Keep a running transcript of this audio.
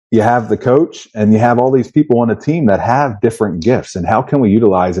you have the coach and you have all these people on a team that have different gifts. And how can we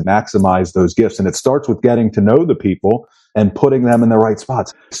utilize and maximize those gifts? And it starts with getting to know the people and putting them in the right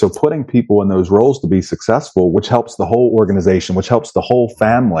spots. So putting people in those roles to be successful, which helps the whole organization, which helps the whole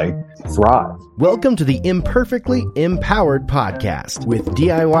family thrive. Welcome to the Imperfectly Empowered podcast with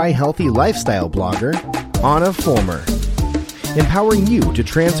DIY healthy lifestyle blogger, Anna Fulmer. Empowering you to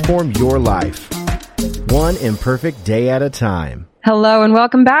transform your life, one imperfect day at a time. Hello and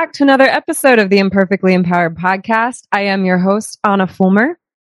welcome back to another episode of the Imperfectly Empowered podcast. I am your host, Anna Fulmer.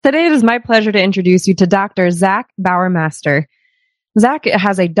 Today it is my pleasure to introduce you to Dr. Zach Bauermaster. Zach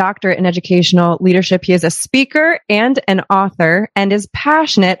has a doctorate in educational leadership. He is a speaker and an author and is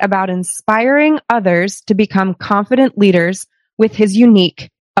passionate about inspiring others to become confident leaders with his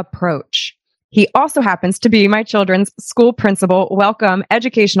unique approach. He also happens to be my children's school principal. Welcome,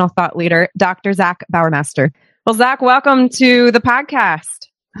 educational thought leader, Dr. Zach Bauermaster. Well, Zach, welcome to the podcast.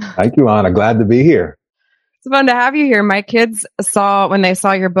 Thank you, Anna. Glad to be here. It's fun to have you here. My kids when they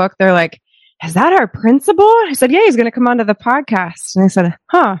saw your book, they're like, is that our principal? I said, yeah, he's going to come onto the podcast. And I said,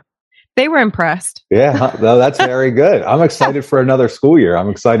 they were impressed. Yeah, no, that's very good. I'm excited for another school year. I'm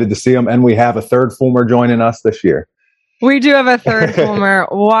excited to see them. And we have a third Fulmer joining us this year. We do have a third Fulmer.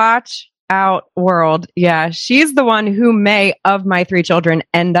 Watch out, world. Yeah, she's the one who may, of my three children,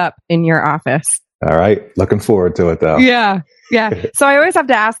 end up in your office. All right. Looking forward to it, though. Yeah. So I always have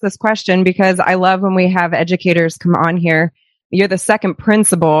to ask this question because I love when we have educators come on here. You're the second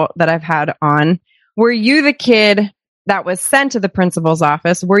principal that I've had on. Were you the kid that was sent to the principal's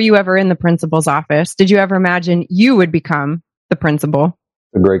office? Were you ever in the principal's office? Did you ever imagine you would become the principal?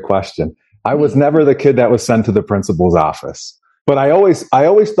 A great question. I was never the kid that was sent to the principal's office, but I always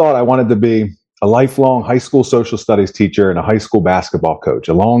thought I wanted to be a lifelong high school social studies teacher and a high school basketball coach,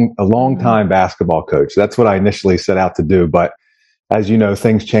 a long time basketball coach. That's what I initially set out to do. But as you know,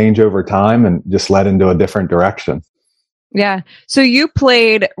 things change over time and just led into a different direction. Yeah. So you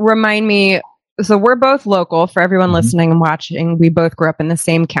played, remind me, so we're both local for everyone listening and watching. We both grew up in the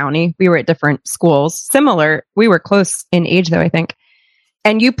same county. We were at different schools, similar. We were close in age though, I think.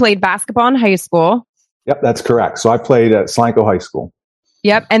 And you played basketball in high school. Yep, that's correct. So I played at Slanko High School.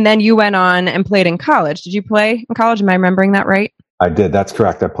 Yep. And then you went on and played in college. Did you play in college? Am I remembering that right? I did. That's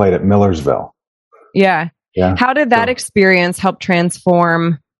correct. I played at Millersville. Yeah. How did that experience help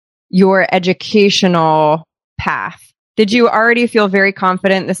transform your educational path? Did you already feel very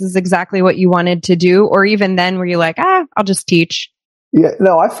confident this is exactly what you wanted to do? Or even then were you like, I'll just teach? Yeah,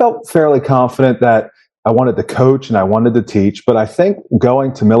 no, I felt fairly confident that I wanted to coach and I wanted to teach. But I think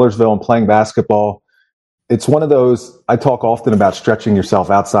going to Millersville and playing basketball, it's one of those, I talk often about stretching yourself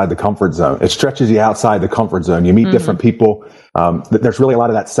outside the comfort zone. It stretches you outside the comfort zone. You meet different people. There's really a lot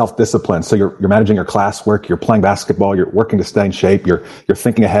of that self-discipline. So you're managing your classwork, you're playing basketball, you're working to stay in shape, you're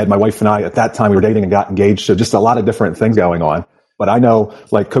thinking ahead. My wife and I, at that time, we were dating and got engaged. So just a lot of different things going on. But I know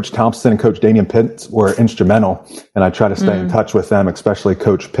like Coach Thompson and Coach Damian Pitts were instrumental. And I try to stay in touch with them, especially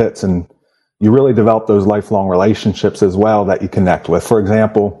Coach Pitts. And you really develop those lifelong relationships as well that you connect with. For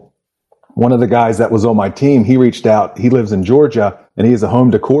example, one of the guys that was on my team, he reached out. He lives in Georgia and he has a home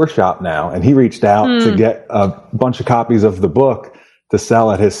decor shop now. And he reached out to get a bunch of copies of the book to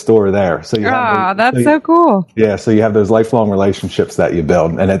sell at his store there. So that's so cool. Yeah. So you have those lifelong relationships that you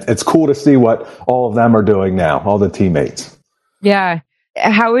build. And it's cool to see what all of them are doing now, all the teammates. Yeah.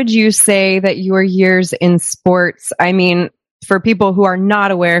 How would you say that your years in sports, I mean, for people who are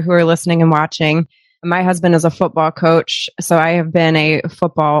not aware, who are listening and watching, my husband is a football coach, so I have been a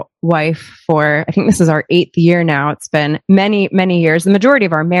football wife for, I think this is our 8th year now. It's been many, many years, the majority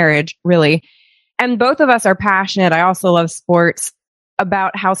of our marriage, really. And both of us are passionate. I also love sports,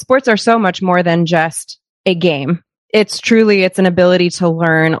 about how sports are so much more than just a game. It's an ability to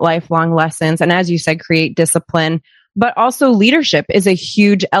learn lifelong lessons. And as you said, create discipline, but also leadership is a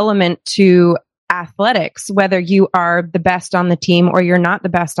huge element to athletics. Whether you are the best on the team or you're not the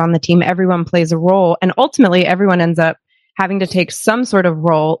best on the team, everyone plays a role. And ultimately, everyone ends up having to take some sort of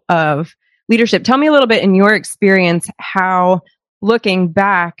role of leadership. Tell me a little bit in your experience, how looking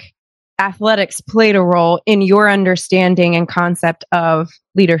back, athletics played a role in your understanding and concept of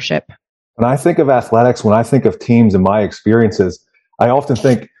leadership. When I think of athletics, when I think of teams and my experiences, I often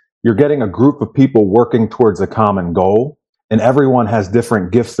think you're getting a group of people working towards a common goal, and everyone has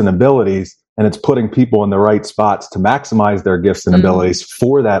different gifts and abilities. And it's putting people in the right spots to maximize their gifts and abilities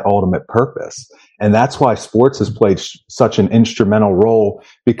for that ultimate purpose. And that's why sports has played such an instrumental role,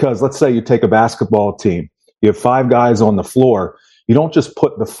 because let's say you take a basketball team, you have 5 guys on the floor. You don't just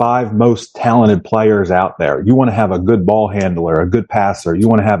put the 5 most talented players out there. You want to have a good ball handler, a good passer. You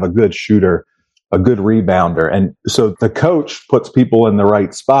want to have a good shooter, a good rebounder. And so the coach puts people in the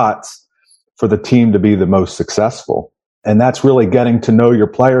right spots for the team to be the most successful. And that's really getting to know your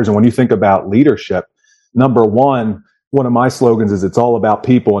players. And when you think about leadership, number one of my slogans is it's all about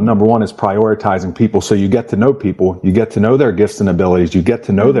people. And number one is prioritizing people. So you get to know people, you get to know their gifts and abilities, you get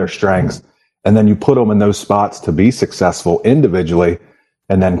to know their strengths, and then you put them in those spots to be successful individually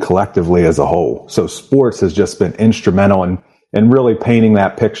and then collectively as a whole. So sports has just been instrumental in really painting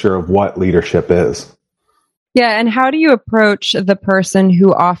that picture of what leadership is. Yeah. And how do you approach the person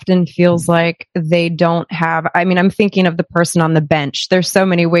who often feels like they don't have, I'm thinking of the person on the bench. There's so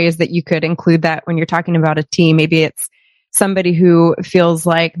many ways that you could include that when you're talking about a team. Maybe it's somebody who feels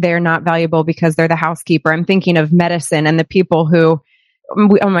like they're not valuable because they're the housekeeper. I'm thinking of medicine and the people who,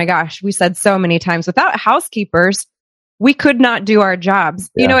 oh my gosh, we said so many times, without housekeepers, we could not do our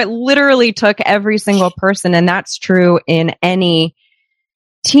jobs. Yeah. It literally took every single person. And that's true in any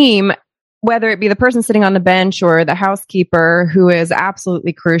team, whether it be the person sitting on the bench or the housekeeper, who is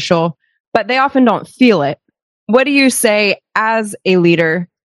absolutely crucial, but they often don't feel it. What do you say as a leader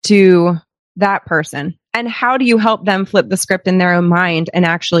to that person? And how do you help them flip the script in their own mind and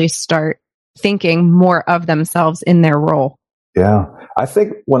actually start thinking more of themselves in their role? Yeah. I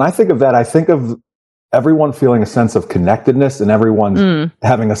think when I think of that, I think of everyone feeling a sense of connectedness and everyone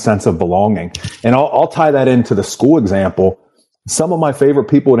having a sense of belonging. And I'll tie that into the school example. Some of my favorite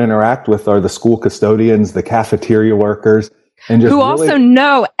people to interact with are the school custodians, the cafeteria workers, and just who also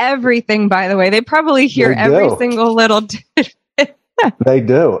know everything, by the way. They probably hear every single little They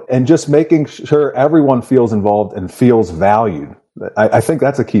do. And just making sure everyone feels involved and feels valued. I think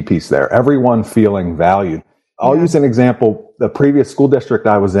that's a key piece there. Everyone feeling valued. I'll use an example. The previous school district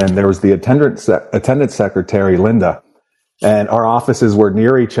I was in, there was the attendance secretary, Linda, and our offices were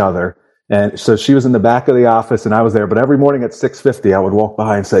near each other. And so she was in the back of the office and I was there. But every morning at 6:50, I would walk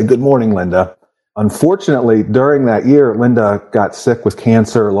by and say, "Good morning, Linda." Unfortunately, during that year, Linda got sick with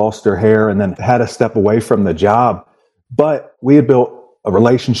cancer, lost her hair, and then had to step away from the job. But we had built a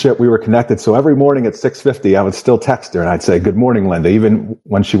relationship. We were connected. So every morning at 6:50, I would still text her and I'd say, "Good morning, Linda," even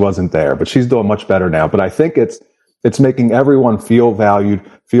when she wasn't there. But she's doing much better now. But I think it's making everyone feel valued,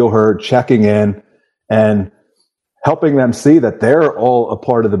 feel heard, checking in, and helping them see that they're all a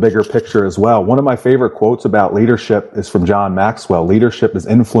part of the bigger picture as well. One of my favorite quotes about leadership is from John Maxwell. Leadership is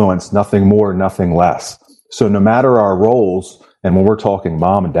influence, nothing more, nothing less. So no matter our roles, and when we're talking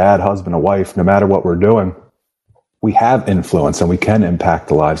mom and dad, husband and wife, no matter what we're doing, we have influence and we can impact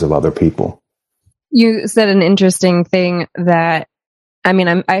the lives of other people. You said an interesting thing that,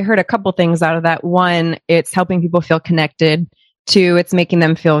 I heard a couple things out of that. One, it's helping people feel connected. Two, it's making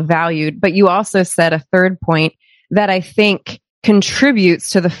them feel valued. But you also said a third point that I think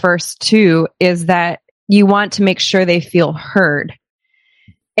contributes to the first two, is that you want to make sure they feel heard.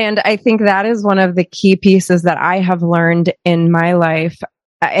 And I think that is one of the key pieces that I have learned in my life.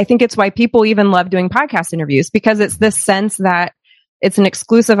 I think it's why people even love doing podcast interviews, because it's this sense that it's an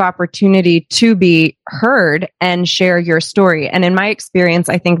exclusive opportunity to be heard and share your story. And in my experience,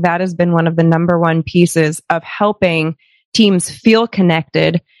 I think that has been one of the number one pieces of helping teams feel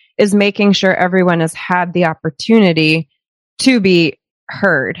connected, is making sure everyone has had the opportunity to be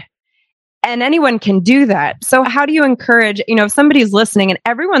heard. And anyone can do that. So how do you encourage, if somebody's listening and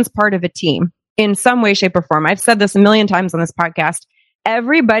everyone's part of a team in some way, shape, or form? I've said this a million times on this podcast.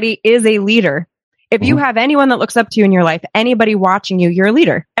 Everybody is a leader. If you have anyone that looks up to you in your life, anybody watching you, you're a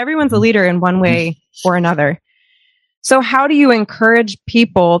leader. Everyone's a leader in one way or another. So how do you encourage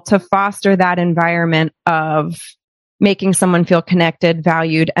people to foster that environment of making someone feel connected,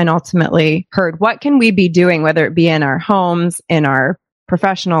 valued, and ultimately heard? What can we be doing, whether it be in our homes, in our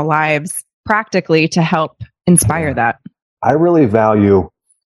professional lives, practically to help inspire that? I really value,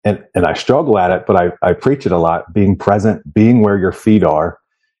 and I struggle at it, but I preach it a lot, being present, being where your feet are.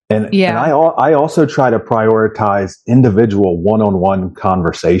 And I also try to prioritize individual one-on-one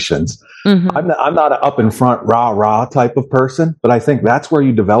conversations. I'm not an up in front, rah type of person, but I think that's where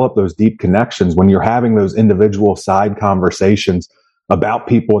you develop those deep connections, when you're having those individual side conversations about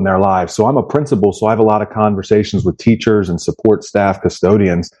people in their lives. So I'm a principal, so I have a lot of conversations with teachers and support staff,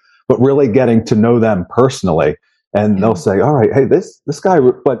 custodians, but really getting to know them personally. And they'll say, "All right, hey, this guy,"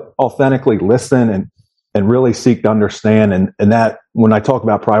 but authentically listen and really seek to understand. And that, when I talk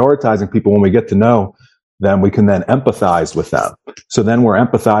about prioritizing people, when we get to know them, we can then empathize with them. So then we're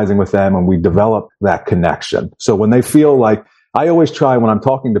empathizing with them and we develop that connection. So when they feel like, I always try, when I'm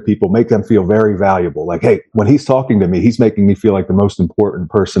talking to people, make them feel very valuable. Like, hey, when he's talking to me, he's making me feel like the most important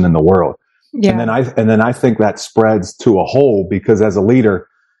person in the world. Yeah. And then I think that spreads to a whole, because as a leader,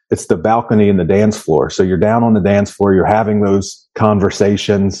 it's the balcony and the dance floor. So you're down on the dance floor, you're having those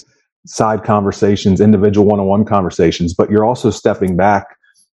conversations, side conversations, individual one-on-one conversations, but you're also stepping back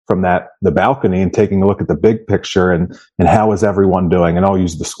from the balcony and taking a look at the big picture and how is everyone doing? And I'll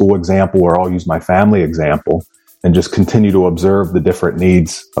use the school example, or I'll use my family example, and just continue to observe the different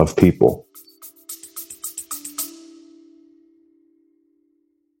needs of people.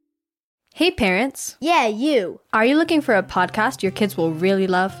 Hey parents. Yeah, you. Are you looking for a podcast your kids will really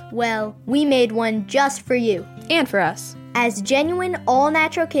love? Well, we made one just for you. And for us. As genuine,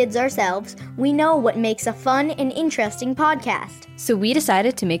 all-natural kids ourselves, we know what makes a fun and interesting podcast. So we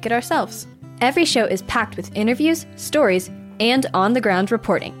decided to make it ourselves. Every show is packed with interviews, stories, and on-the-ground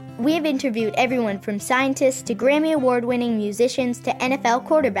reporting. We have interviewed everyone from scientists to Grammy Award-winning musicians to NFL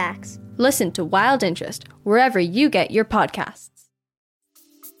quarterbacks. Listen to Wild Interest wherever you get your podcasts.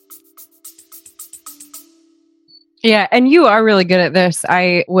 Yeah, and you are really good at this.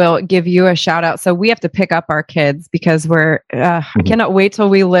 I will give you a shout out. So we have to pick up our kids because I cannot wait till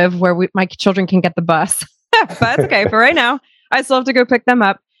we live where my children can get the bus. But that's okay. For right now, I still have to go pick them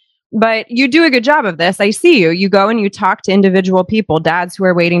up. But you do a good job of this. I see you. You go and you talk to individual people, dads who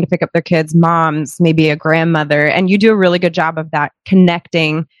are waiting to pick up their kids, moms, maybe a grandmother, and you do a really good job of that,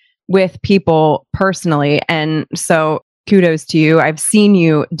 connecting with people personally. And so kudos to you. I've seen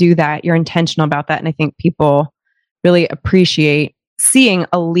you do that. You're intentional about that. And I think people really appreciate seeing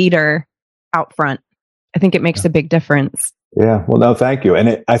a leader out front. I think it makes a big difference. Yeah. Well, no, thank you.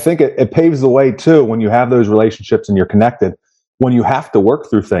 And I think it paves the way too, when you have those relationships and you're connected, when you have to work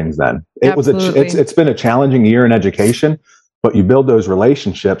through things. Then it's been a challenging year in education, but you build those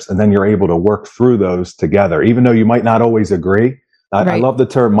relationships and then you're able to work through those together, even though you might not always agree. I love the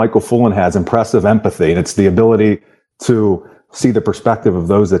term Michael Fullen has, impressive empathy. And it's the ability to see the perspective of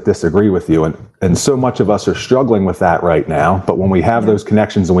those that disagree with you. And so much of us are struggling with that right now. But when we have those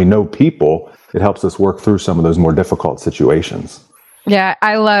connections and we know people, it helps us work through some of those more difficult situations. Yeah,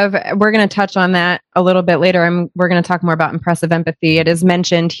 we're going to touch on that a little bit later. We're going to talk more about impressive empathy. It is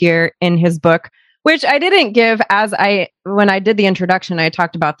mentioned here in his book, which I didn't give when I did the introduction, I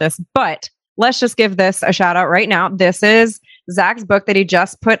talked about this, but let's just give this a shout out right now. This is Zach's book that he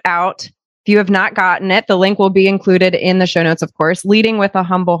just put out. If you have not gotten it, the link will be included in the show notes, of course. Leading with a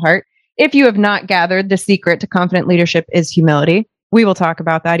Humble Heart. If you have not gathered, the secret to confident leadership is humility. We will talk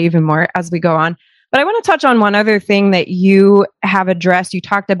about that even more as we go on. But I want to touch on one other thing that you have addressed. You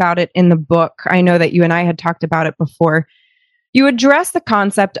talked about it in the book. I know that you and I had talked about it before. You address the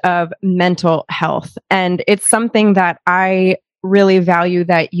concept of mental health. And it's something that I really value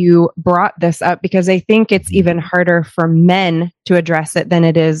that you brought this up, because I think it's even harder for men to address it than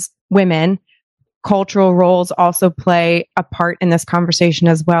it is women. Cultural roles also play a part in this conversation,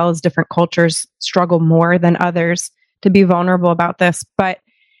 as well as different cultures struggle more than others to be vulnerable about this. But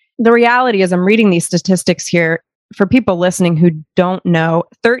the reality is, I'm reading these statistics here for people listening who don't know.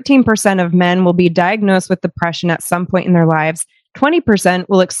 13% of men will be diagnosed with depression at some point in their lives. 20%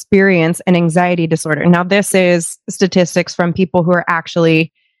 will experience an anxiety disorder. Now, this is statistics from people who are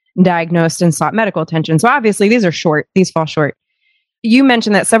actually diagnosed and sought medical attention. So obviously these fall short. You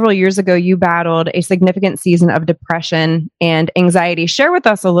mentioned that several years ago, you battled a significant season of depression and anxiety. Share with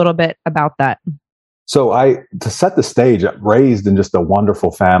us a little bit about that. So to set the stage, raised in just a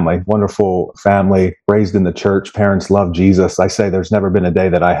wonderful family, raised in the church. Parents love Jesus. I say there's never been a day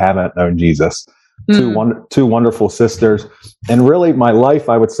that I haven't known Jesus. Two wonderful sisters. And really my life,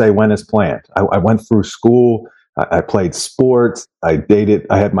 I would say, went as planned. I went through school. I played sports. I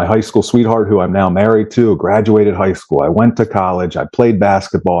had my high school sweetheart, who I'm now married to, graduated high school. I went to college. I played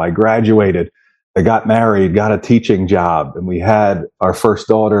basketball. I graduated. I got married, got a teaching job, and we had our first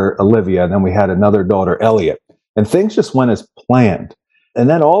daughter, Olivia, and then we had another daughter, Elliot. And things just went as planned. And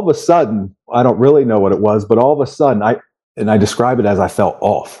then all of a sudden, I don't really know what it was, but all of a sudden, I describe it as I felt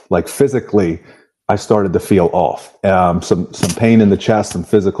off. Like physically, I started to feel off. Some pain in the chest, some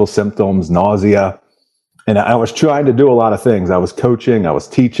physical symptoms, nausea. And I was trying to do a lot of things. I was coaching, I was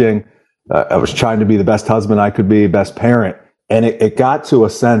teaching, I was trying to be the best husband I could be, best parent. And it got to a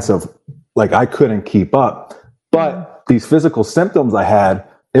sense of like I couldn't keep up. But these physical symptoms I had,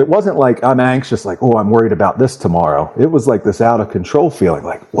 it wasn't like I'm anxious, like, oh, I'm worried about this tomorrow. It was like this out of control feeling,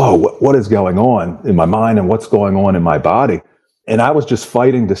 like, whoa, what is going on in my mind and what's going on in my body? And I was just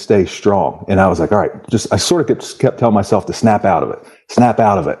fighting to stay strong. And I was like, all right, I sort of kept telling myself to snap out of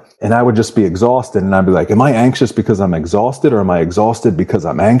it. And I would just be exhausted. And I'd be like, am I anxious because I'm exhausted, or am I exhausted because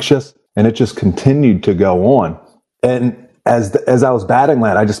I'm anxious? And it just continued to go on. And as I was battling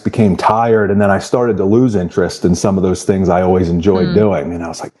that, I just became tired. And then I started to lose interest in some of those things I always enjoyed doing. And I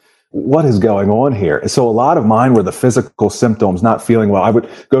was like, what is going on here? So a lot of mine were the physical symptoms, not feeling well. I would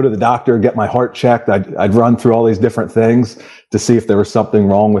go to the doctor, get my heart checked. I'd run through all these different things to see if there was something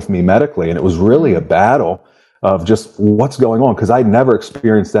wrong with me medically. And it was really a battle of just what's going on, because I'd never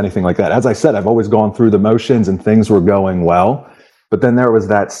experienced anything like that. As I said, I've always gone through the motions and things were going well. But then there was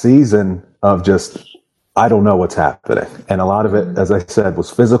that season of just, I don't know what's happening. And a lot of it, as I said,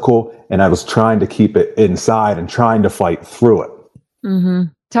 was physical, and I was trying to keep it inside and trying to fight through it. Mm-hmm.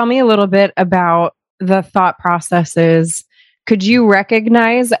 Tell me a little bit about the thought processes. Could you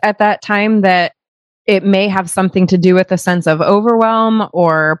recognize at that time that it may have something to do with a sense of overwhelm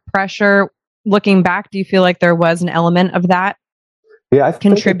or pressure? Looking back, do you feel like there was an element of that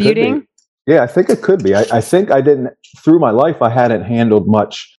contributing? Yeah, I think it could be. I think I didn't, through my life, I hadn't handled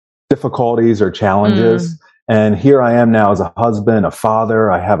much difficulties or challenges. And here I am now as a husband, a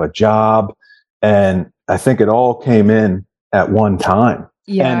father, I have a job. And I think it all came in at one time.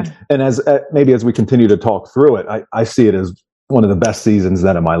 Yeah. And as maybe as we continue to talk through it, I see it as one of the best seasons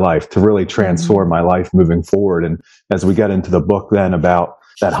then of my life to really transform my life moving forward. And as we get into the book then about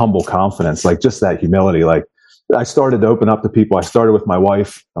that humble confidence, like just that humility, like I started to open up to people. I started with my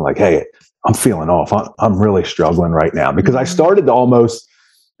wife. I'm like, hey, I'm feeling off. I'm really struggling right now, because I started to almost,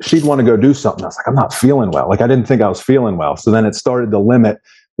 she'd want to go do something. I was like, I'm not feeling well. Like I didn't think I was feeling well. So then it started to limit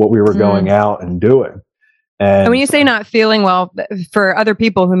what we were going out and doing. And when you say not feeling well, for other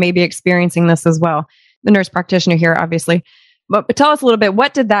people who may be experiencing this as well, the nurse practitioner here, obviously, but tell us a little bit,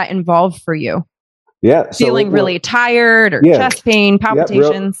 what did that involve for you? Yeah. Feeling really tired or chest pain,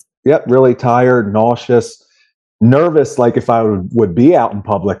 palpitations? Really tired, nauseous, nervous. Like if I would be out in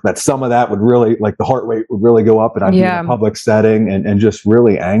public, that some of that would really, like the heart rate would really go up, and I'd be in a public setting, and just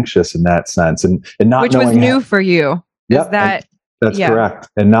really anxious in that sense. And not which knowing was new for you. That's correct.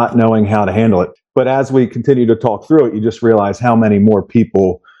 And not knowing how to handle it. But as we continue to talk through it, you just realize how many more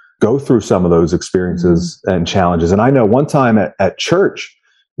people go through some of those experiences and challenges. And I know one time at church,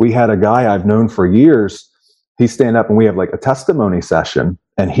 we had a guy I've known for years. He stand up and we have like a testimony session,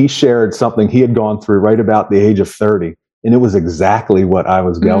 and he shared something he had gone through right about the age of 30. And it was exactly what I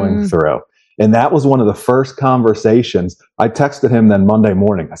was going through. And that was one of the first conversations. I texted him then Monday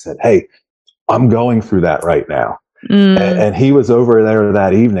morning. I said, hey, I'm going through that right now. And he was over there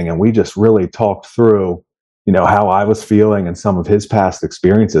that evening, and we just really talked through, how I was feeling and some of his past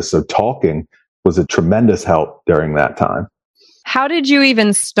experiences. So talking was a tremendous help during that time. How did you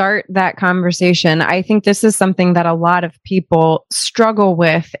even start that conversation? I think this is something that a lot of people struggle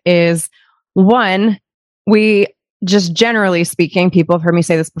with is, one, we just generally speaking, people have heard me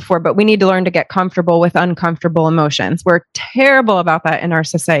say this before, but we need to learn to get comfortable with uncomfortable emotions. We're terrible about that in our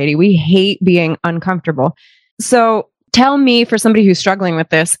society. We hate being uncomfortable. So tell me, for somebody who's struggling with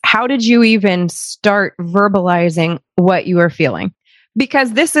this, how did you even start verbalizing what you were feeling?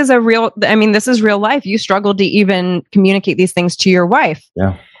 Because this is this is real life. You struggled to even communicate these things to your wife.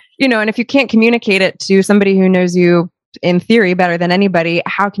 Yeah. And if you can't communicate it to somebody who knows you in theory better than anybody,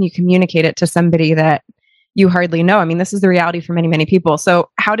 how can you communicate it to somebody that you hardly know? I mean, this is the reality for many, many people. So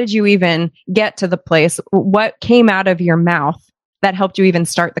how did you even get to the place? What came out of your mouth that helped you even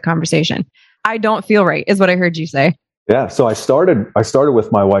start the conversation? I don't feel right, is what I heard you say. Yeah. So I started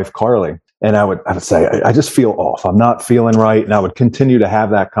with my wife, Carly, and I would say, I just feel off. I'm not feeling right. And I would continue to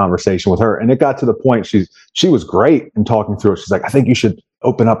have that conversation with her. And it got to the point she was great in talking through it. She's like, I think you should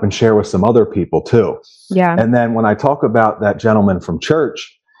open up and share with some other people too. Yeah. And then when I talk about that gentleman from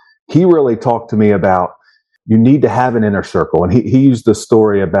church, he really talked to me about, you need to have an inner circle. And he used the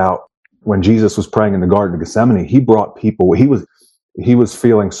story about when Jesus was praying in the Garden of Gethsemane, he brought people, he was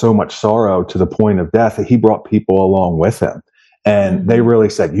feeling so much sorrow to the point of death that he brought people along with him. And they really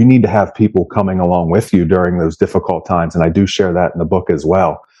said, you need to have people coming along with you during those difficult times. And I do share that in the book as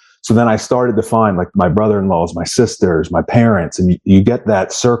well. So then I started to find like my brother-in-laws, my sisters, my parents, and you get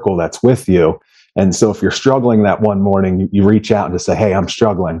that circle that's with you. And so if you're struggling that one morning, you reach out and just say, hey, I'm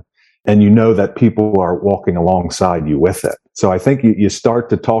struggling. And you know that people are walking alongside you with it. So I think you start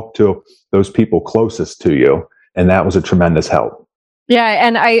to talk to those people closest to you. And that was a tremendous help. Yeah.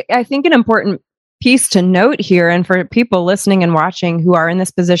 And I think an important piece to note here, and for people listening and watching who are in this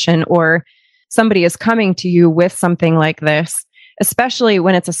position, or somebody is coming to you with something like this, especially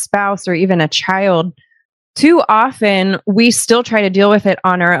when it's a spouse or even a child, too often we still try to deal with it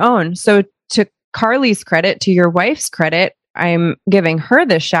on our own. So to Carly's credit, to your wife's credit, I'm giving her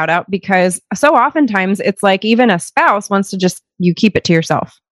this shout out, because so oftentimes it's like even a spouse wants to just, you keep it to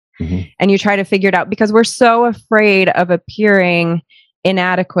yourself and you try to figure it out, because we're so afraid of appearing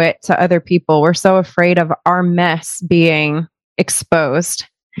inadequate to other people. We're so afraid of our mess being exposed,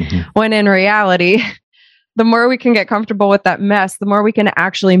 when in reality, the more we can get comfortable with that mess, the more we can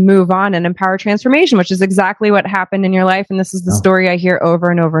actually move on and empower transformation, which is exactly what happened in your life. And this is the story I hear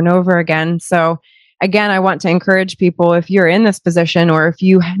over and over and over again. So again, I want to encourage people, if you're in this position or if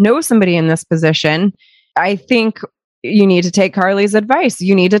you know somebody in this position, I think you need to take Carly's advice.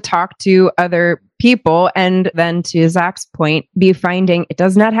 You need to talk to other people. And then to Zach's point, be finding it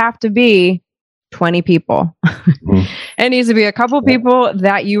does not have to be 20 people. It needs to be a couple people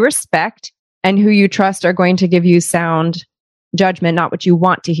that you respect and who you trust are going to give you sound judgment, not what you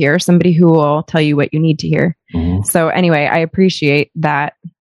want to hear, somebody who will tell you what you need to hear. So anyway, I appreciate that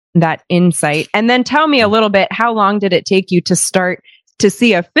insight. And then tell me a little bit, how long did it take you to start to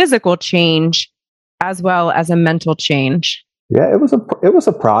see a physical change as well as a mental change? Yeah, it was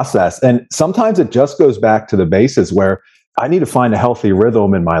a process. And sometimes it just goes back to the basis where I need to find a healthy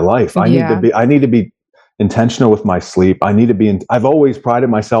rhythm in my life. I need to be intentional with my sleep. I've always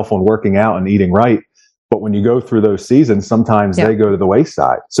prided myself on working out and eating right. But when you go through those seasons, sometimes they go to the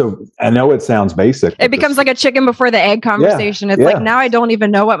wayside. So I know it sounds basic. It becomes like a chicken before the egg conversation. It's like, now I don't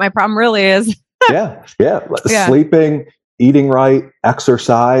even know what my problem really is. Sleeping, eating right,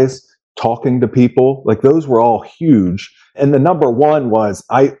 exercise, talking to people, like those were all huge. And the number one was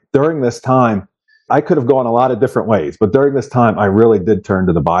during this time, I could have gone a lot of different ways, but during this time, I really did turn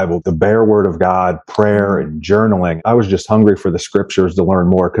to the Bible, the bare word of God, prayer and journaling. I was just hungry for the scriptures to learn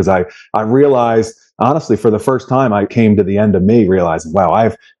more because I realized, honestly, for the first time, I came to the end of me realizing,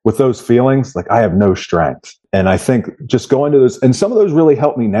 wow, with those feelings, like I have no strength. And I think just going to those, and some of those really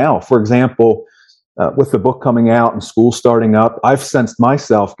help me now. For example, with the book coming out and school starting up, I've sensed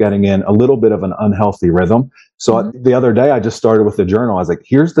myself getting in a little bit of an unhealthy rhythm. So the other day, I just started with the journal. I was like,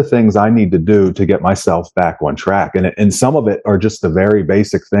 here's the things I need to do to get myself back on track. And some of it are just the very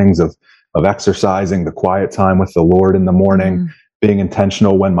basic things of exercising, the quiet time with the Lord in the morning, being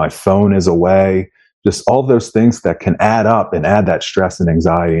intentional when my phone is away, just all those things that can add up and add that stress and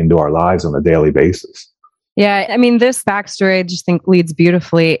anxiety into our lives on a daily basis. Yeah, I mean, this backstory I just think leads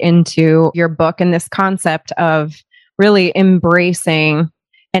beautifully into your book and this concept of really embracing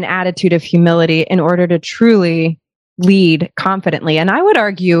an attitude of humility in order to truly lead confidently. And I would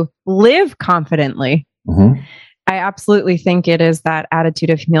argue, live confidently. I absolutely think it is that attitude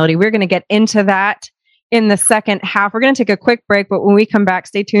of humility. We're going to get into that in the second half. We're going to take a quick break, but when we come back,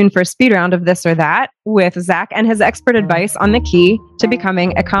 stay tuned for a speed round of This or That with Zach and his expert advice on the key to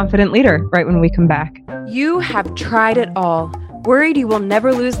becoming a confident leader right when we come back. You have tried it all. Worried you will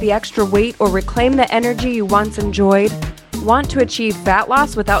never lose the extra weight or reclaim the energy you once enjoyed? Want to achieve fat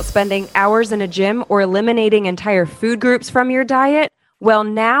loss without spending hours in a gym or eliminating entire food groups from your diet? Well,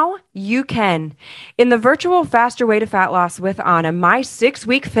 now you can. In the virtual Faster Way to Fat Loss with Anna, my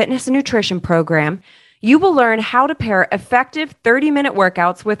 6-week fitness and nutrition program, you will learn how to pair effective 30-minute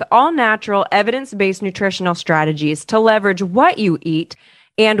workouts with all-natural, evidence-based nutritional strategies to leverage what you eat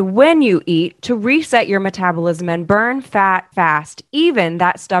and when you eat to reset your metabolism and burn fat fast, even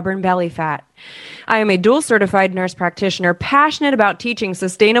that stubborn belly fat. I am a dual-certified nurse practitioner passionate about teaching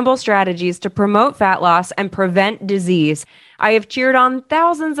sustainable strategies to promote fat loss and prevent disease. I have cheered on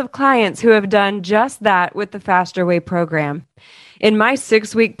thousands of clients who have done just that with the Faster Way program. In my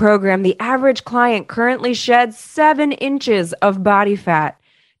 6-week program, the average client currently sheds 7 inches of body fat.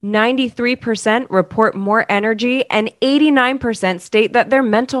 93% report more energy and 89% state that their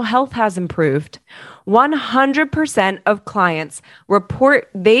mental health has improved. 100% of clients report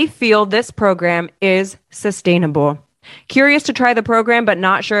they feel this program is sustainable. Curious to try the program but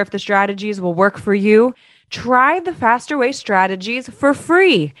not sure if the strategies will work for you? Try the Faster Way strategies for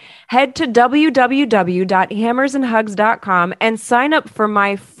free. Head to www.hammersandhugs.com and sign up for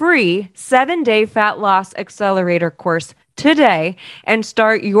my free 7-day fat loss accelerator course today and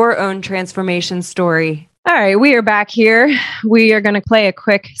start your own transformation story. All right, we are back here. We are going to play a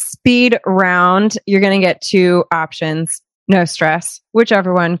quick speed round. You're going to get 2 options. No stress.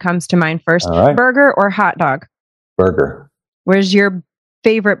 Whichever one comes to mind first. All right. Burger or hot dog? Burger. Where's your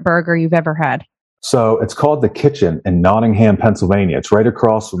favorite burger you've ever had? So it's called The Kitchen in Nottingham, Pennsylvania. It's right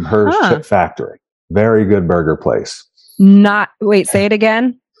across from Hers Chip Factory. Very good burger place. Wait, say it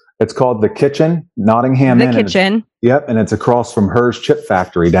again. It's called The Kitchen, Nottingham. The Kitchen. Yep, and it's across from Hers Chip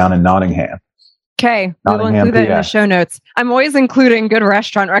Factory down in Nottingham. Okay, we will include that in the show notes. I'm always including good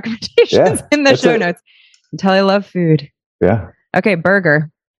restaurant recommendations in the show notes until I love food. Yeah. Okay, burger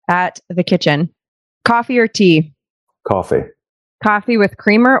at The Kitchen. Coffee or tea? Coffee. Coffee with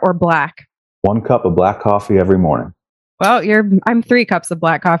creamer or black? 1 cup of black coffee every morning. Well, I'm 3 cups of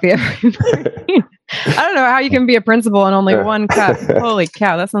black coffee every morning. I don't know how you can be a principal and only 1 cup. Holy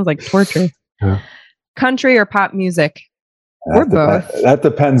cow, that sounds like torture. Yeah. Country or pop music? Or both. That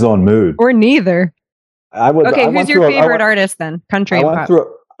depends on mood. Or neither. Okay, who's your favorite artist then? Country and pop.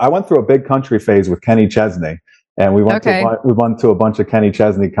 I went through a big country phase with Kenny Chesney, and we went to a bunch of Kenny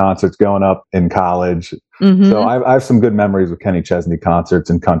Chesney concerts growing up in college. Mm-hmm. So I have some good memories with Kenny Chesney concerts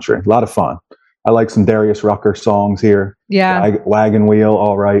and country. A lot of fun. I like some Darius Rucker songs here. Yeah. Wagon Wheel,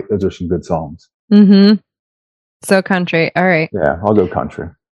 all right. Those are some good songs. Mm-hmm. So country. All right. Yeah, I'll go country.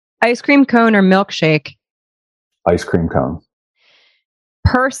 Ice cream cone or milkshake? Ice cream cone.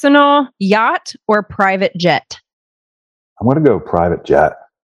 Personal yacht or private jet? I'm going to go private jet.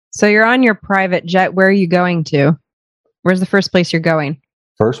 So you're on your private jet. Where are you going to? Where's the first place you're going?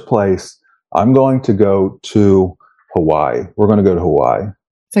 First place, I'm going to go to Hawaii. We're going to go to Hawaii.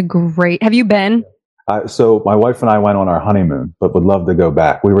 It's a great... Have you been? So my wife and I went on our honeymoon, but would love to go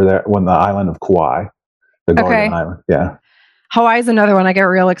back. We were there on the island of Kauai, the Garden Island. Yeah. Hawaii's another one I get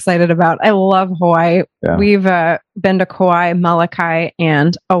real excited about. I love Hawaii. Yeah. We've been to Kauai, Molokai,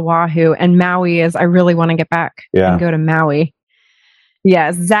 and Oahu, and Maui is, I really want to get back and go to Maui.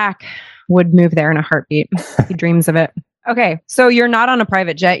 Yeah, Zach would move there in a heartbeat. He dreams of it. Okay, so you're not on a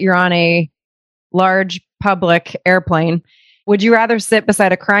private jet. You're on a large public airplane. Would you rather sit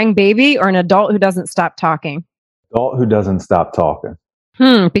beside a crying baby or an adult who doesn't stop talking? Adult who doesn't stop talking.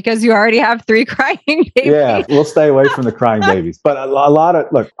 Because you already have 3 crying babies. Yeah, we'll stay away from the crying babies. But a lot of,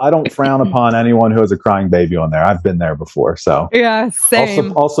 look, I don't frown upon anyone who has a crying baby on there. I've been there before. So yeah,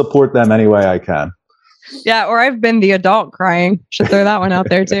 same. I'll support them any way I can. Yeah, or I've been the adult crying. Should throw that one out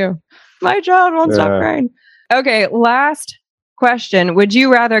there too. My child won't stop crying. Okay, last question. Would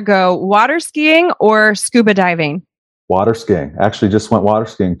you rather go water skiing or scuba diving? Water skiing. Actually, just went water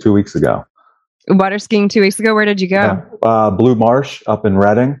skiing 2 weeks ago. Water skiing 2 weeks ago. Where did you go? Blue Marsh up in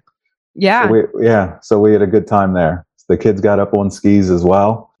Redding. Yeah. So we had a good time there. The kids got up on skis as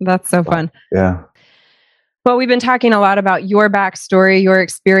well. That's so fun. Yeah. Well, we've been talking a lot about your backstory, your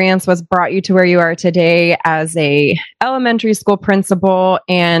experience, what's brought you to where you are today as a elementary school principal,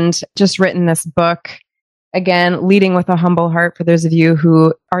 and just written this book. Again, Leading with a Humble Heart, for those of you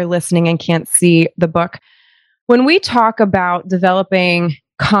who are listening and can't see the book. When we talk about developing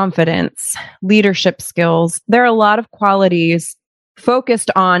confidence, leadership skills, there are a lot of qualities focused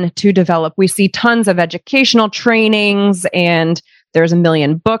on to develop. We see tons of educational trainings, and there's a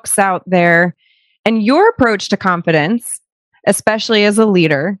million books out there. And your approach to confidence, especially as a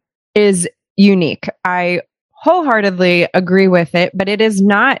leader, is unique. I wholeheartedly agree with it, but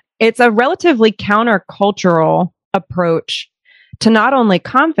it's a relatively countercultural approach to not only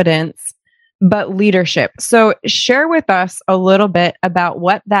confidence, but leadership. So share with us a little bit about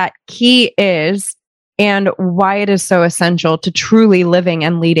what that key is and why it is so essential to truly living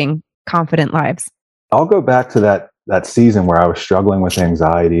and leading confident lives. I'll go back to that season where I was struggling with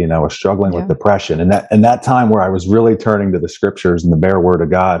anxiety and I was struggling with depression, and that time where I was really turning to the scriptures and the bare word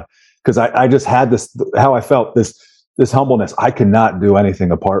of God, because I just had how I felt this humbleness. I cannot do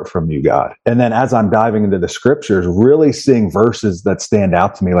anything apart from you, God. And then as I'm diving into the scriptures, really seeing verses that stand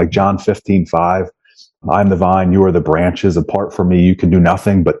out to me, like John 15:5, I'm the vine, you are the branches. Apart from me, you can do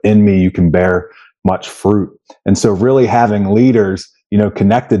nothing, but in me, you can bear much fruit. And so really having leaders,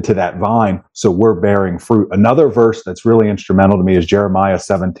 connected to that vine, so we're bearing fruit. Another verse that's really instrumental to me is Jeremiah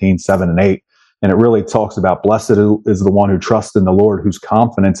 17:7-8. And it really talks about blessed is the one who trusts in the Lord, whose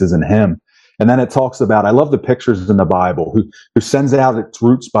confidence is in him. And then it talks about, I love the pictures in the Bible, who sends out its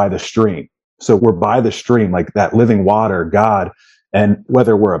roots by the stream. So we're by the stream, like that living water, God. And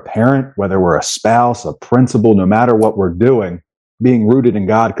whether we're a parent, whether we're a spouse, a principal, no matter what we're doing, being rooted in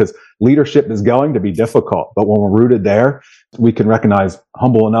God, because leadership is going to be difficult. But when we're rooted there, we can recognize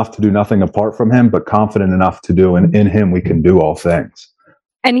humble enough to do nothing apart from him, but confident enough to do, and in him we can do all things.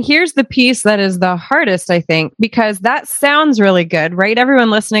 And here's the piece that is the hardest, I think, because that sounds really good, right? Everyone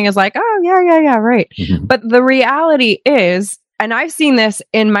listening is like, oh, yeah, right. Mm-hmm. But the reality is, and I've seen this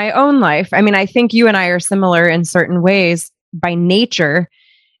in my own life. I mean, I think you and I are similar in certain ways by nature.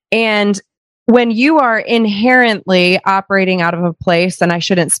 And when you are inherently operating out of a place, and I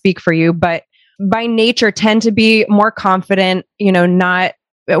shouldn't speak for you, but by nature tend to be more confident, not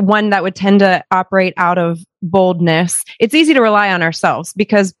one that would tend to operate out of boldness. It's easy to rely on ourselves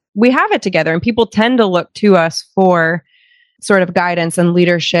because we have it together and people tend to look to us for sort of guidance and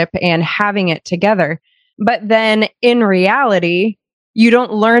leadership and having it together. But then in reality, you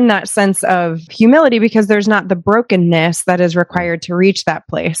don't learn that sense of humility because there's not the brokenness that is required to reach that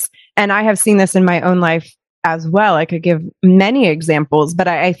place. And I have seen this in my own life as well. I could give many examples, but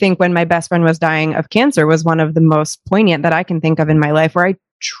I think when my best friend was dying of cancer was one of the most poignant that I can think of in my life, where I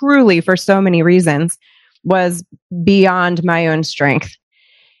truly, for so many reasons, was beyond my own strength.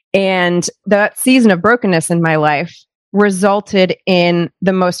 And that season of brokenness in my life, resulted in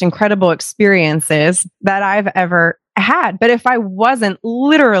the most incredible experiences that I've ever had. But if I wasn't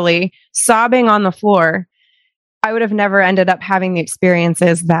literally sobbing on the floor, I would have never ended up having the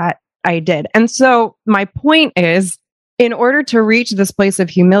experiences that I did. And so my point is, in order to reach this place of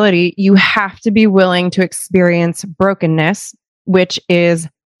humility, you have to be willing to experience brokenness, which is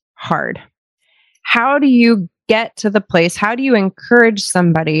hard. How do you get to the place? How do you encourage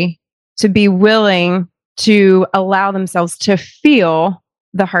somebody to be willing to allow themselves to feel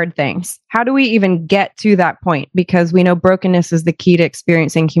the hard things? How do we even get to that point? Because we know brokenness is the key to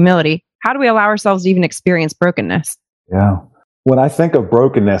experiencing humility. How do we allow ourselves to even experience brokenness? Yeah. When I think of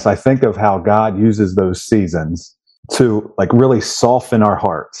brokenness, I think of how God uses those seasons to like really soften our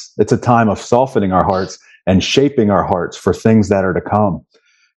hearts. It's a time of softening our hearts and shaping our hearts for things that are to come.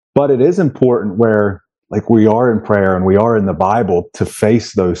 But it is important where like we are in prayer and we are in the Bible to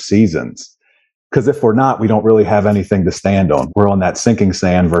face those seasons. Because if we're not, we don't really have anything to stand on. We're on that sinking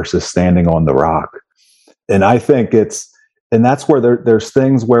sand versus standing on the rock. And I think and that's where there's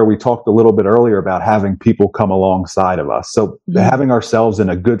things where we talked a little bit earlier about having people come alongside of us. So having ourselves in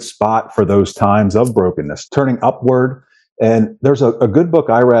a good spot for those times of brokenness, turning upward. And there's a good book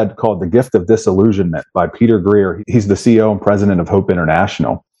I read called The Gift of Disillusionment by Peter Greer. He's the CEO and president of Hope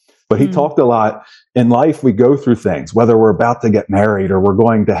International. But he talked a lot. In life, we go through things, whether we're about to get married or we're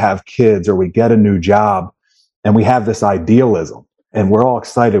going to have kids or we get a new job, and we have this idealism and we're all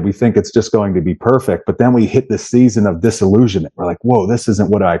excited. We think it's just going to be perfect. But then we hit this season of disillusionment. We're like, whoa, this isn't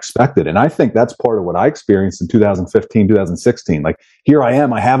what I expected. And I think that's part of what I experienced in 2015, 2016. Like, here I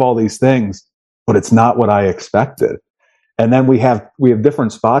am, I have all these things, but it's not what I expected. And then we have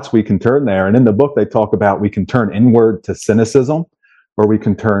different spots we can turn there. And in the book, they talk about we can turn inward to cynicism, or we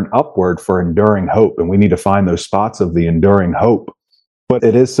can turn upward for enduring hope. And we need to find those spots of the enduring hope. But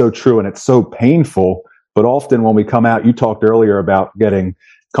it is so true, and it's so painful. But often when we come out, you talked earlier about getting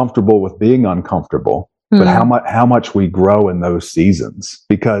comfortable with being uncomfortable, but how much we grow in those seasons.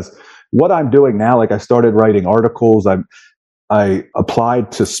 Because what I'm doing now, like I started writing articles, I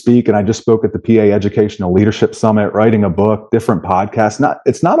applied to speak, and I just spoke at the PA Educational Leadership Summit, writing a book, different podcasts.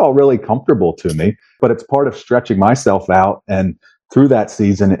 It's not all really comfortable to me, but it's part of stretching myself out and through that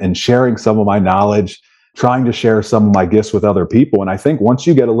season and sharing some of my knowledge, trying to share some of my gifts with other people. And I think once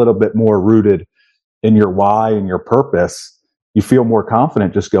you get a little bit more rooted in your why and your purpose, you feel more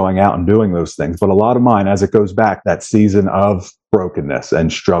confident just going out and doing those things. But a lot of mine, as it goes back, that season of brokenness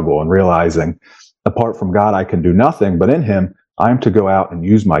and struggle and realizing apart from God, I can do nothing, but in Him, I'm to go out and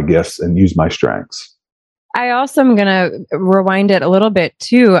use my gifts and use my strengths. I also am going to rewind it a little bit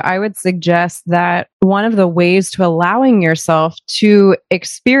too. I would suggest that one of the ways to allowing yourself to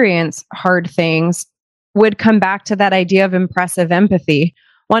experience hard things would come back to that idea of impressive empathy.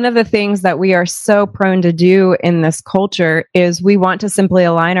 One of the things that we are so prone to do in this culture is we want to simply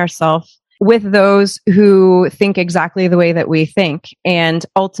align ourselves with those who think exactly the way that we think, and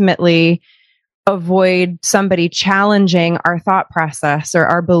ultimately avoid somebody challenging our thought process or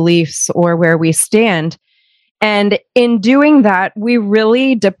our beliefs or where we stand. And in doing that, we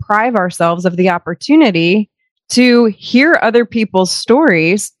really deprive ourselves of the opportunity to hear other people's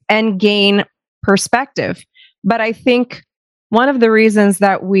stories and gain perspective. But I think one of the reasons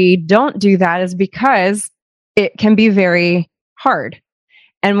that we don't do that is because it can be very hard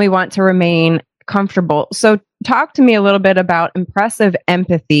and we want to remain comfortable. So talk to me a little bit about impressive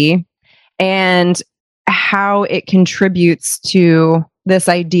empathy and how it contributes to this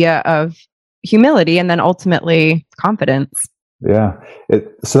idea of humility and then ultimately confidence. Yeah.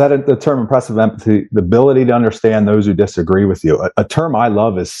 So that the term impressive empathy, the ability to understand those who disagree with you. A term I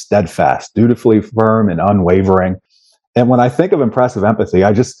love is steadfast, dutifully firm and unwavering. And when I think of impressive empathy,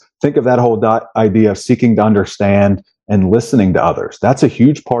 I just think of that whole idea of seeking to understand and listening to others. That's a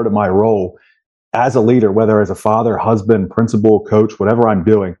huge part of my role as a leader, whether as a father, husband, principal, coach, whatever I'm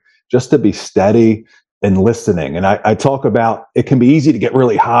doing, just to be steady and listening. And I talk about, it can be easy to get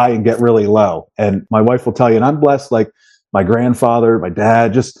really high and get really low. And my wife will tell you, and I'm blessed, like my grandfather, my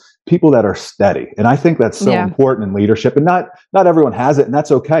dad, just people that are steady. And I think that's so important in leadership. And not everyone has it, and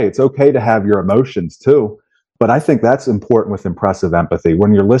that's okay. It's okay to have your emotions too. But I think that's important with impressive empathy.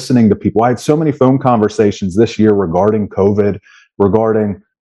 When you're listening to people, I had so many phone conversations this year regarding COVID, regarding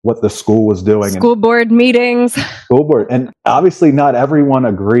what the school was doing. School board meetings. School board. And obviously not everyone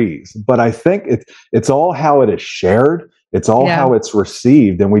agrees, but I think it's all how it is shared. It's all how it's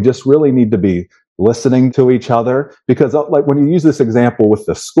received. And we just really need to be listening to each other, because like when you use this example with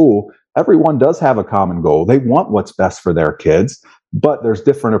the school, everyone does have a common goal. They want what's best for their kids, but there's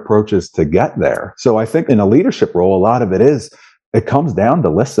different approaches to get there. So I think in a leadership role, a lot of it is it comes down to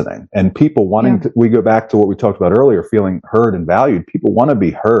listening and people wanting to, we go back to what we talked about earlier, feeling heard and valued. People want to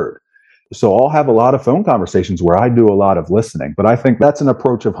be heard. So I'll have a lot of phone conversations where I do a lot of listening, but I think that's an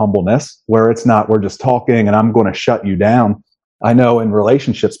approach of humbleness where it's not, we're just talking and I'm going to shut you down. I know in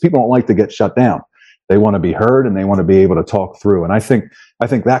relationships, people don't like to get shut down. They want to be heard and they want to be able to talk through. And I think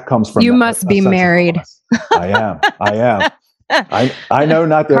that comes from you must be married. I am. I know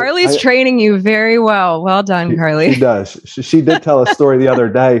not that Carly's training you very well. Well done, Carly. She does. She did tell a story the other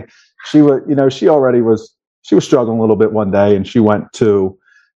day. She was, she was struggling a little bit one day and she went to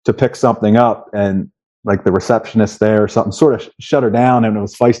pick something up and like the receptionist there or something sort of shut her down and it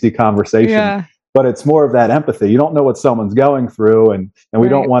was feisty conversation. Yeah. But it's more of that empathy. You don't know what someone's going through and we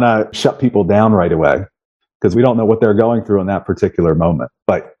don't want to shut people down right away because we don't know what they're going through in that particular moment.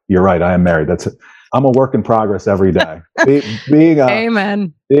 But you're right. I am married. I'm a work in progress every day.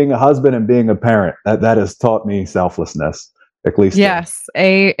 Amen. Being a husband and being a parent, that has taught me selflessness, at least. Yes.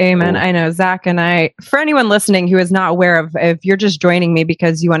 Amen. I know Zach and I, for anyone listening who is not aware of, if you're just joining me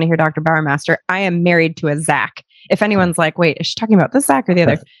because you want to hear Dr. Bauermaster, I am married to a Zach. If anyone's like, wait, is she talking about this Zach or the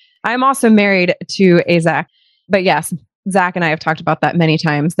other? I'm also married to a Zach. But yes, Zach and I have talked about that many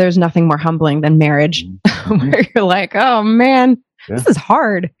times. There's nothing more humbling than marriage where you're like, oh man, this is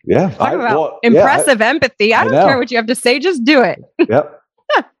hard. Yeah. Talk about impressive empathy. I don't care what you have to say. Just do it. Yep.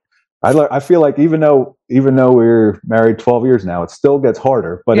 I feel like even though we're married 12 years now, it still gets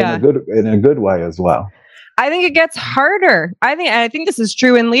harder, but in a good way as well. I think it gets harder. I think this is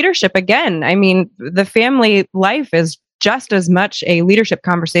true in leadership again. I mean, the family life is just as much a leadership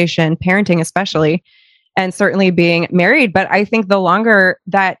conversation, parenting especially, and certainly being married. But I think the longer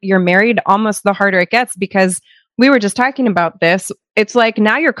that you're married, almost the harder it gets because we were just talking about this. It's like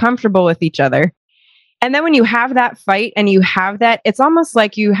now you're comfortable with each other. And then when you have that fight and you have that, it's almost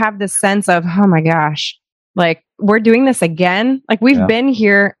like you have this sense of, oh my gosh, like we're doing this again. Like we've been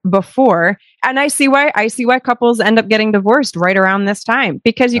here before. And I see why couples end up getting divorced right around this time,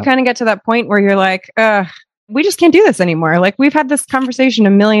 because you kind of get to that point where you're like, we just can't do this anymore. Like we've had this conversation a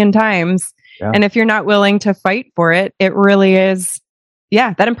million times. Yeah. And if you're not willing to fight for it, it really is.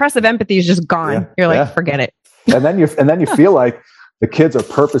 Yeah. That impressive empathy is just gone. Yeah. You're like, forget it. And then you feel like the kids are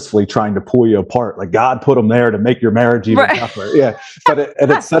purposefully trying to pull you apart. Like God put them there to make your marriage even tougher. Yeah. But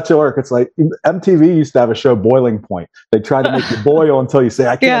it's such a work. It's like MTV used to have a show, Boiling Point. They try to make you boil until you say,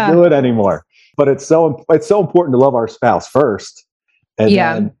 I can't do it anymore. But it's so important to love our spouse first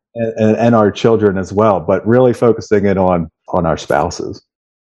and our children as well, but really focusing it on our spouses.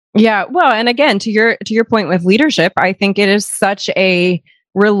 Yeah. Well, and again, to your point with leadership, I think it is such a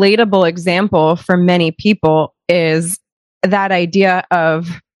relatable example for many people is that idea of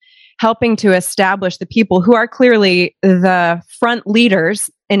helping to establish the people who are clearly the front leaders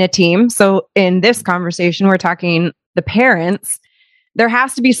in a team. So in this conversation, we're talking the parents. There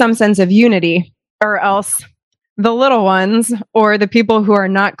has to be some sense of unity, or else the little ones or the people who are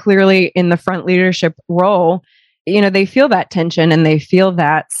not clearly in the front leadership role, they feel that tension and they feel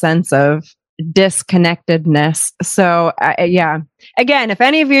that sense of disconnectedness. So again, if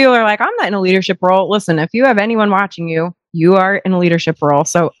any of you are like, I'm not in a leadership role, listen, if you have anyone watching you, you are in a leadership role.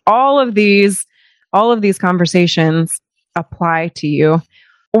 So all of these conversations apply to you.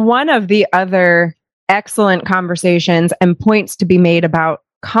 One of the other excellent conversations and points to be made about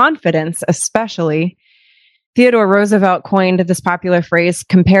confidence, especially, Theodore Roosevelt coined this popular phrase,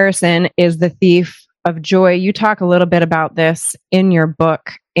 comparison is the thief of joy. You talk a little bit about this in your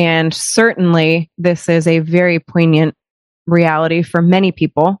book, and certainly this is a very poignant reality for many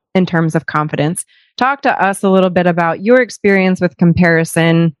people in terms of confidence. Talk to us a little bit about your experience with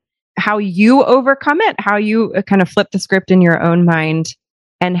comparison, how you overcome it, how you kind of flip the script in your own mind,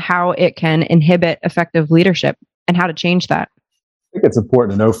 and how it can inhibit effective leadership and how to change that. I think it's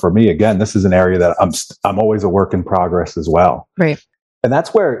important to know for me, again, this is an area that I'm always a work in progress as well. Right. And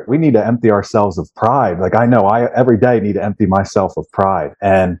that's where we need to empty ourselves of pride. Like I know I every day need to empty myself of pride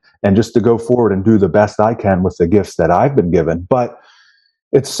and just to go forward and do the best I can with the gifts that I've been given. But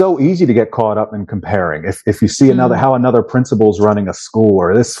it's so easy to get caught up in comparing. If you see how another principal's running a school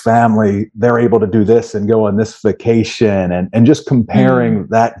or this family, they're able to do this and go on this vacation and just comparing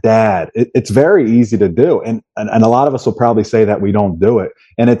that dad, it's very easy to do. And a lot of us will probably say that we don't do it.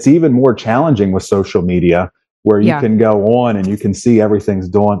 And it's even more challenging with social media where you can go on and you can see everything's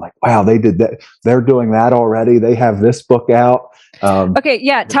doing like, wow, they did that. They're doing that already. They have this book out. Okay.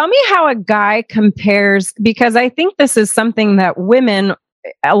 Yeah. Tell me how a guy compares, because I think this is something that women,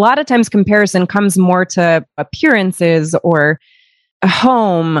 a lot of times comparison comes more to appearances or a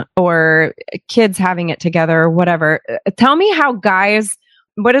home or kids having it together or whatever. Tell me how guys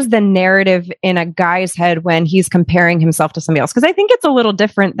what is the narrative in a guy's head when he's comparing himself to somebody else? Because I think it's a little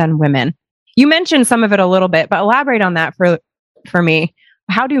different than women. You mentioned some of it a little bit, but elaborate on that for me.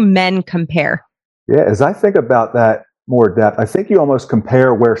 How do men compare? Yeah, as I think about that more depth, I think you almost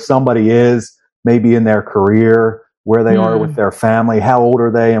compare where somebody is, maybe in their career, where they are with their family, how old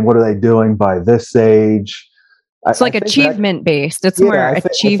are they, and what are they doing by this age. It's like achievement based. It's more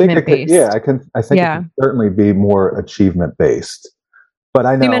achievement based. I think it can certainly be more achievement based. But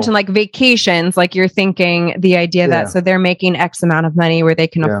I know you mentioned like vacations, like you're thinking the idea that so they're making X amount of money where they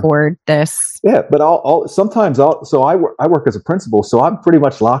can afford this. Yeah, but so I work as a principal, so I'm pretty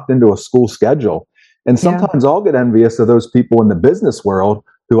much locked into a school schedule. And sometimes I'll get envious of those people in the business world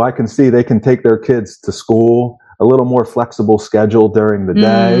who I can see they can take their kids to school, a little more flexible schedule during the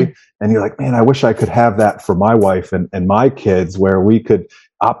day. And you're like, man, I wish I could have that for my wife and my kids, where we could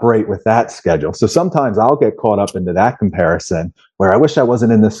operate with that schedule. So sometimes I'll get caught up into that comparison where I wish I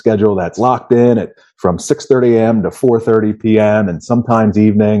wasn't in this schedule that's locked in from 6:30 a.m. to 4:30 p.m. and sometimes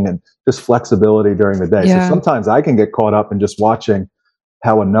evening, and just flexibility during the day. So sometimes I can get caught up in just watching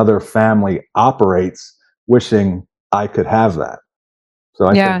how another family operates, wishing I could have that. So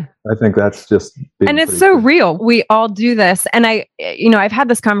I think that's just, and it's so real. We all do this. And I've had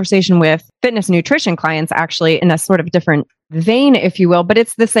this conversation with fitness nutrition clients, actually, in a sort of different vein, if you will, but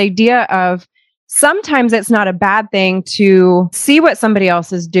it's this idea of sometimes it's not a bad thing to see what somebody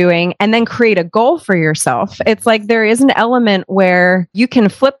else is doing and then create a goal for yourself. It's like there is an element where you can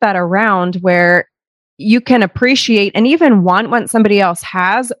flip that around, where you can appreciate and even want what somebody else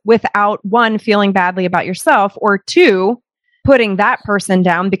has without, one, feeling badly about yourself, or two, putting that person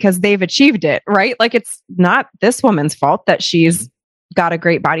down because they've achieved it, right? Like it's not this woman's fault that she's got a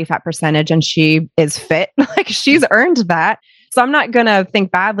great body fat percentage and she is fit. Like she's earned that. So I'm not going to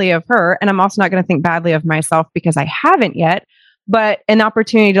think badly of her. And I'm also not going to think badly of myself because I haven't yet, but an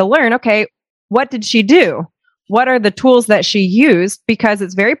opportunity to learn, okay, what did she do? What are the tools that she used? Because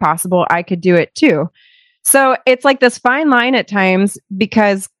it's very possible I could do it too. So it's like this fine line at times,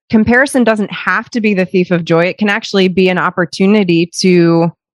 because comparison doesn't have to be the thief of joy. It can actually be an opportunity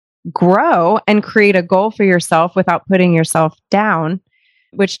to grow and create a goal for yourself without putting yourself down,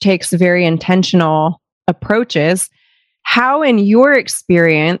 which takes very intentional approaches. How, in your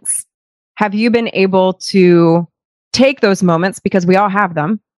experience, have you been able to take those moments, because we all have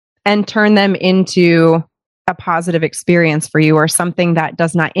them, and turn them into a positive experience for you, or something that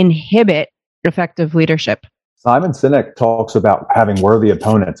does not inhibit effective leadership? Simon Sinek talks about having worthy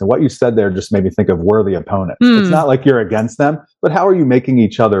opponents. And what you said there just made me think of worthy opponents. It's not like you're against them, but how are you making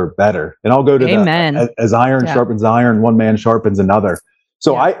each other better? And I'll go to as iron sharpens iron, one man sharpens another.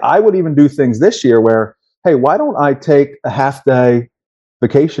 So I would even do things this year where, hey, why don't I take a half day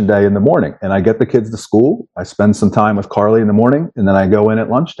vacation day in the morning and I get the kids to school. I spend some time with Carly in the morning and then I go in at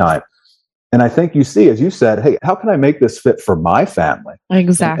lunchtime. And I think you see, as you said, hey, how can I make this fit for my family?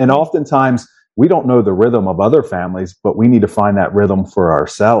 Exactly. And oftentimes we don't know the rhythm of other families, but we need to find that rhythm for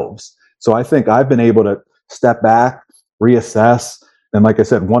ourselves. So I think I've been able to step back, reassess. And like I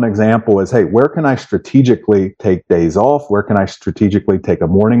said, one example is, hey, where can I strategically take days off? Where can I strategically take a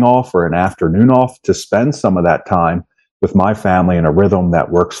morning off or an afternoon off to spend some of that time with my family in a rhythm that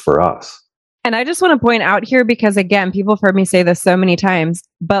works for us? And I just want to point out here, because again, people have heard me say this so many times,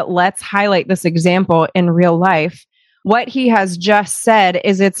 but let's highlight this example in real life. What he has just said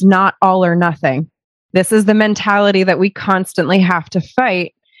is it's not all or nothing. This is the mentality that we constantly have to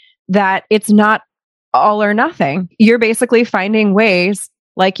fight, that it's not all or nothing. You're basically finding ways,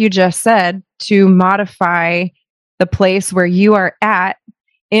 like you just said, to modify the place where you are at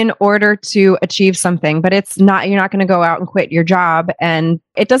in order to achieve something. But it's not, you're not going to go out and quit your job. And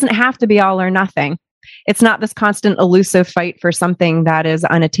it doesn't have to be all or nothing. It's not this constant elusive fight for something that is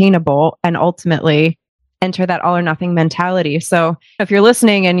unattainable and ultimately enter that all or nothing mentality. So if you're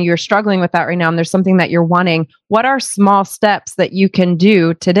listening and you're struggling with that right now, and there's something that you're wanting, what are small steps that you can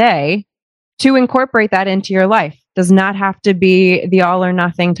do today to incorporate that into your life? Does not have to be the all or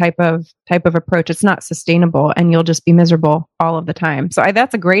nothing type of approach. It's not sustainable and you'll just be miserable all of the time. So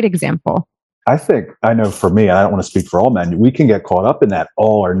that's a great example. I think, I know for me, I don't want to speak for all men, we can get caught up in that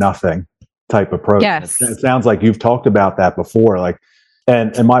all or nothing type approach. Yes. It sounds like you've talked about that before.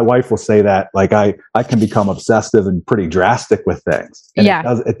 And my wife will say that, I can become obsessive and pretty drastic with things. And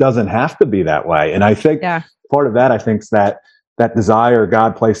it doesn't have to be that way. And I think part of that, is that desire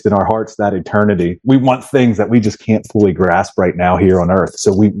God placed in our hearts, that eternity. We want things that we just can't fully grasp right now here on earth.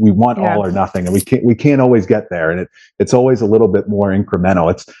 So we want all or nothing, and we can't always get there. And it's always a little bit more incremental.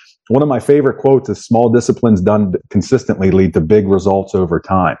 One of my favorite quotes is small disciplines done consistently lead to big results over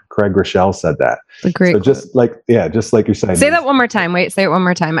time. Craig Rochelle said that. A great quote. Just like you're saying. Say that one more time. Wait, say it one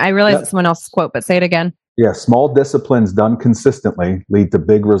more time. I realize it's someone else's quote, but say it again. Yeah. Small disciplines done consistently lead to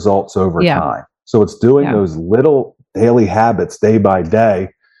big results over time. So it's doing those little daily habits day by day.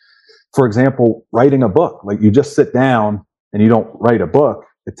 For example, writing a book. Like you just sit down and you don't write a book.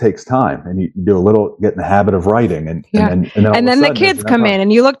 It takes time, and you do a little, get in the habit of writing, and then the kids come in,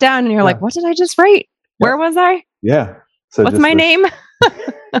 and you look down, and you're like, "What did I just write? Where was I? Yeah. So what's my name?"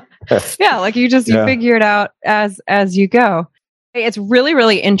 Like you figure it out as you go. It's really,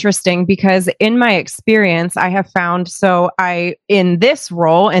 really interesting because in my experience, I have found, in this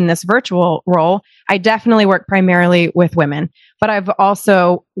virtual role, I definitely work primarily with women, but I've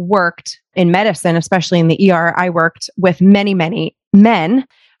also worked in medicine, especially in the ER. I worked with many, many men.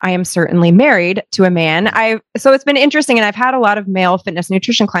 I am certainly married to a man. So it's been interesting, and I've had a lot of male fitness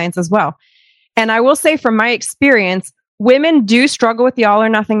nutrition clients as well. And I will say from my experience, women do struggle with the all or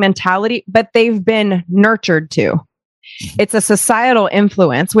nothing mentality, but they've been nurtured to. It's a societal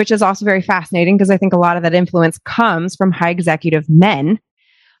influence, which is also very fascinating because I think a lot of that influence comes from high executive men.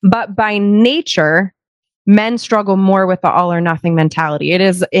 But by nature, men struggle more with the all or nothing mentality.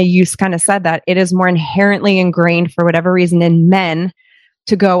 You kind of said that, it is more inherently ingrained for whatever reason in men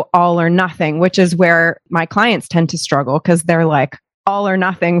to go all or nothing, which is where my clients tend to struggle because they're like all or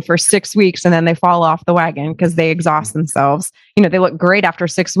nothing for 6 weeks and then they fall off the wagon because they exhaust themselves. They look great after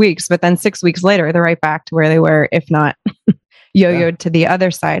 6 weeks, but then 6 weeks later, they're right back to where they were, if not yo-yoed to the other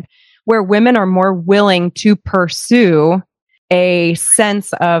side, where women are more willing to pursue a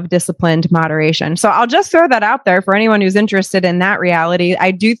sense of disciplined moderation. So I'll just throw that out there for anyone who's interested in that reality.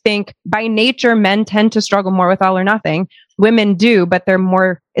 I do think by nature, men tend to struggle more with all or nothing. Women do, but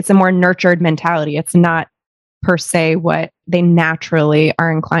it's a more nurtured mentality. It's not per se what they naturally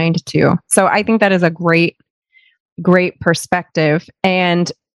are inclined to. So I think that is a great, great perspective.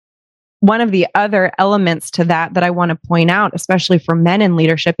 And one of the other elements to that I want to point out, especially for men in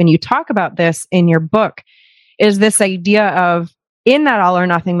leadership, and you talk about this in your book, is this idea of in that all or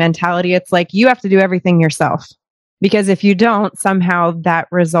nothing mentality, it's like you have to do everything yourself. Because if you don't, somehow that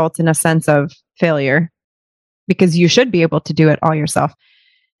results in a sense of failure because you should be able to do it all yourself.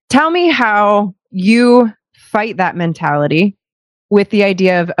 Tell me how you fight that mentality with the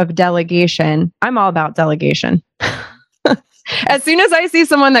idea of delegation. I'm all about delegation. As soon as I see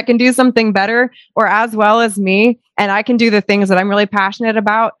someone that can do something better or as well as me, and I can do the things that I'm really passionate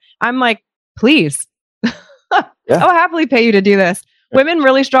about, I'm like, please, I'll happily pay you to do this. Women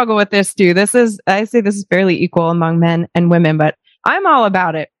really struggle with this too. I say this is fairly equal among men and women, but I'm all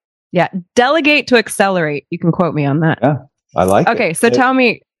about it. Yeah. Delegate to accelerate. You can quote me on that. Yeah. I like it. Okay. So tell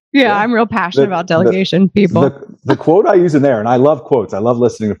me, I'm real passionate about delegation, people. The quote I use in there, and I love quotes. I love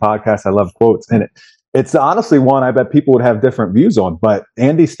listening to podcasts. I love quotes. And it's honestly one I bet people would have different views on. But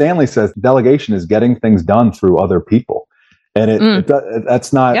Andy Stanley says delegation is getting things done through other people. And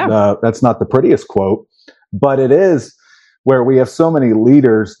that's not the prettiest quote, but it is where we have so many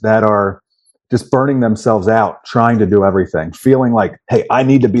leaders that are just burning themselves out, trying to do everything, feeling like, hey, I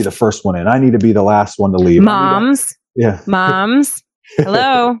need to be the first one in. I need to be the last one to leave. Moms.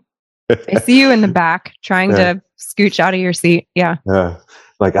 Hello. I see you in the back trying to scooch out of your seat. Yeah.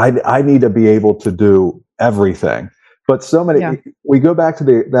 Like I need to be able to do everything. But so many, we go back to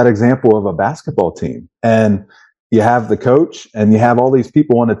that example of a basketball team, and you have the coach and you have all these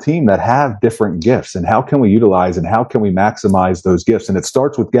people on a team that have different gifts, and how can we utilize and how can we maximize those gifts? And it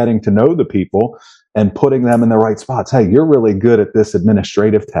starts with getting to know the people and putting them in the right spots. Hey, you're really good at this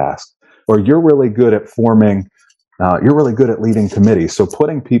administrative task, or you're really good at you're really good at leading committees. So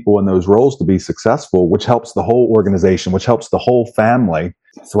putting people in those roles to be successful, which helps the whole organization, which helps the whole family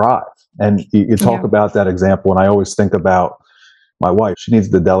thrive. And you talk about that example, and I always think about my wife. She needs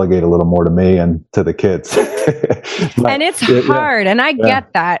to delegate a little more to me and to the kids. And it's hard. And I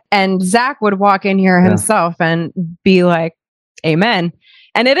get that. And Zach would walk in here himself and be like, amen.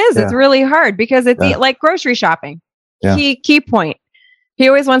 And it's really hard because it's like grocery shopping. Key point. He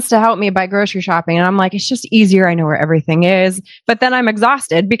always wants to help me buy grocery shopping. And I'm like, it's just easier. I know where everything is. But then I'm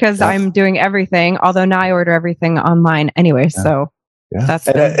exhausted because I'm doing everything. Although now I order everything online anyway. So that's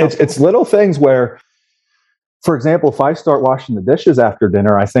it's little things where, for example, if I start washing the dishes after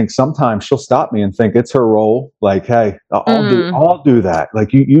dinner, I think sometimes she'll stop me and think it's her role. Like, hey, I'll do that.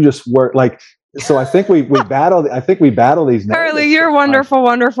 Like you just work like. So I think we battle. I think we battle these. Carly, you're a wonderful,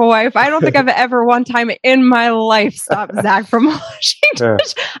 wonderful wife. I don't think I've ever one time in my life stopped Zach from washing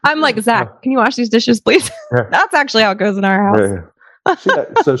dishes. I'm like, Zach, can you wash these dishes, please? That's actually how it goes in our house.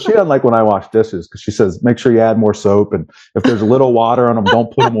 So she doesn't like when I wash dishes because she says, make sure you add more soap. And if there's a little water on them,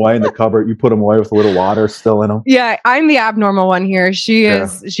 don't put them away in the cupboard. You put them away with a little water still in them. Yeah, I'm the abnormal one here. She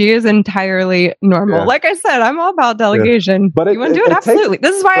is entirely normal. Yeah. Like I said, I'm all about delegation. But you want to do it? Absolutely.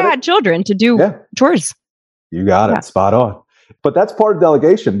 This is why I had children, to do chores. You got it. Spot on. But that's part of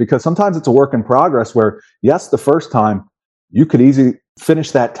delegation, because sometimes it's a work in progress where, yes, the first time you could easily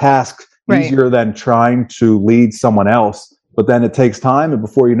finish that task easier than trying to lead someone else. But then it takes time, and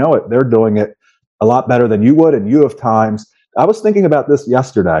before you know it, they're doing it a lot better than you would. And you have times. I was thinking about this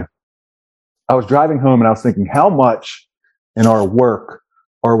yesterday. I was driving home and I was thinking, how much in our work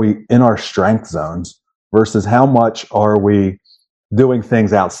are we in our strength zones versus how much are we doing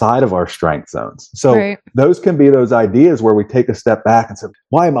things outside of our strength zones? So those can be those ideas where we take a step back and say,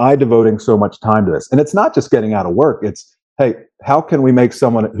 why am I devoting so much time to this? And it's not just getting out of work. It's, hey, how can we make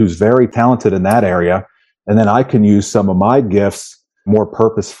someone who's very talented in that area, and then I can use some of my gifts more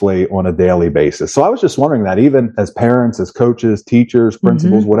purposefully on a daily basis? So I was just wondering that, even as parents, as coaches, teachers,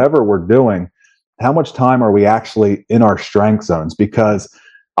 principals, whatever we're doing, how much time are we actually in our strength zones? Because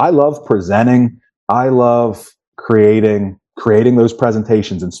I love presenting. I love creating those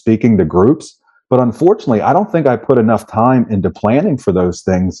presentations and speaking to groups. But unfortunately, I don't think I put enough time into planning for those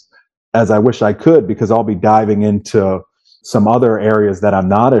things as I wish I could, because I'll be diving into some other areas that I'm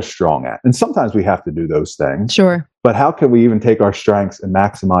not as strong at. And sometimes we have to do those things. Sure. But how can we even take our strengths and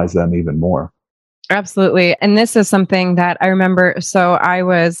maximize them even more? Absolutely. And this is something that I remember. So I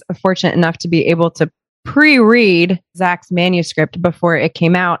was fortunate enough to be able to pre-read Zach's manuscript before it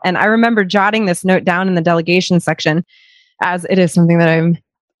came out. And I remember jotting this note down in the delegation section, as it is something that I'm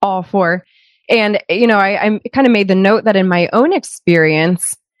all for. And, I kind of made the note that in my own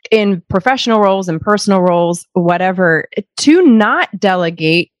experience, in professional roles and personal roles, whatever, to not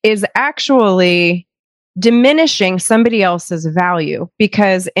delegate is actually diminishing somebody else's value.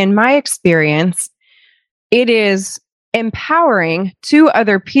 Because in my experience, it is empowering to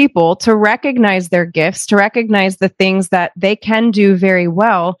other people to recognize their gifts, to recognize the things that they can do very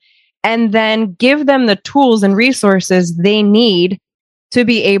well, and then give them the tools and resources they need to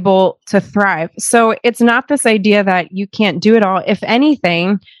be able to thrive. So it's not this idea that you can't do it all. If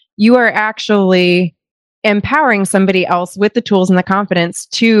anything, you are actually empowering somebody else with the tools and the confidence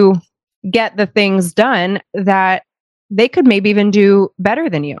to get the things done that they could maybe even do better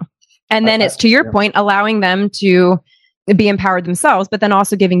than you. And then it's, to your point, allowing them to be empowered themselves, but then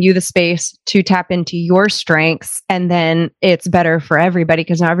also giving you the space to tap into your strengths. And then it's better for everybody,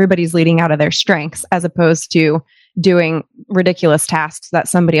 because now everybody's leading out of their strengths as opposed to doing ridiculous tasks that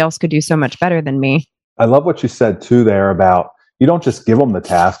somebody else could do so much better than me. I love what you said too there about, you don't just give them the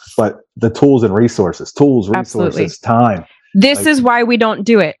tasks, but the tools and resources, time. This is why we don't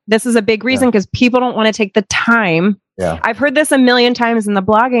do it. This is a big reason, because people don't want to take the time. Yeah. I've heard this a million times in the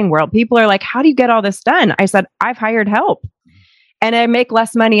blogging world. People are like, how do you get all this done? I said, I've hired help and I make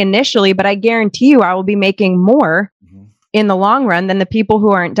less money initially, but I guarantee you I will be making more in the long run than the people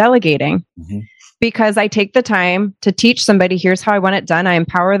who aren't delegating. Because I take the time to teach somebody, here's how I want it done. I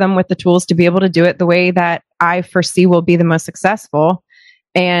empower them with the tools to be able to do it the way that I foresee will be the most successful.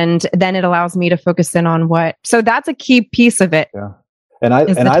 And then it allows me to focus in on what. So that's a key piece of it. Yeah. And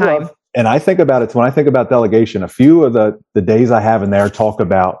I think about it when I think about delegation, a few of the days I have in there talk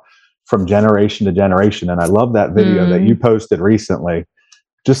about from generation to generation. And I love that video that you posted recently,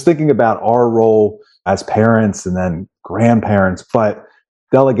 just thinking about our role as parents and then grandparents, but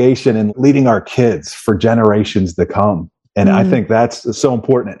delegation and leading our kids for generations to come. And I think that's so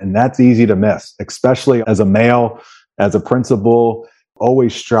important, and that's easy to miss, especially as a male, as a principal,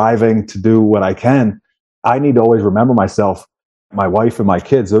 always striving to do what I can. I need to always remember myself, my wife and my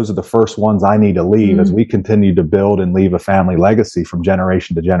kids, those are the first ones I need to leave as we continue to build and leave a family legacy from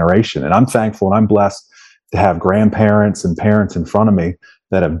generation to generation. And I'm thankful and I'm blessed to have grandparents and parents in front of me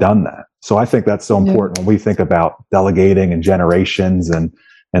that have done that. So I think that's so important when we think about delegating and generations and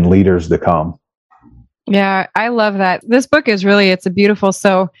leaders to come. Yeah, I love that. This book is it's a beautiful.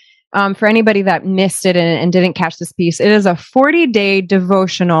 So for anybody that missed it and didn't catch this piece, it is a 40-day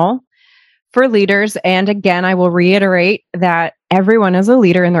devotional for leaders. And again, I will reiterate that everyone is a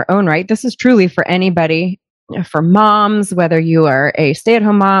leader in their own right. This is truly for anybody, for moms, whether you are a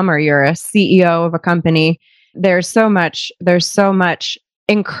stay-at-home mom or you're a CEO of a company. There's so much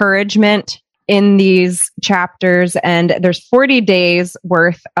encouragement in these chapters, and there's 40 days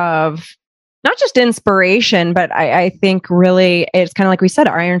worth of not just inspiration, but I think really it's kind of like we said,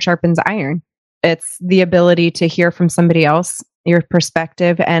 iron sharpens iron. It's the ability to hear from somebody else, your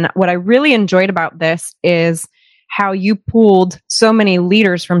perspective. And what I really enjoyed about this is how you pulled so many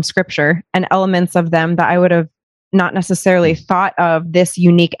leaders from scripture and elements of them that I would have not necessarily thought of this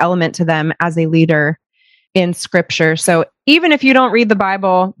unique element to them as a leader in scripture. So even if you don't read the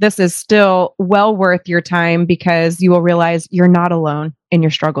Bible, this is still well worth your time because you will realize you're not alone in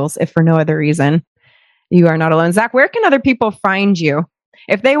your struggles, if for no other reason. You are not alone. Zach, where can other people find you?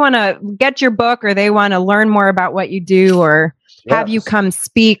 If they want to get your book or they want to learn more about what you do or have you come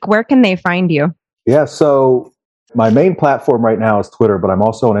speak, where can they find you? Yeah, so my main platform right now is Twitter, but I'm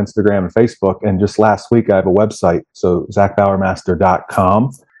also on Instagram and Facebook. And just last week, I have a website, so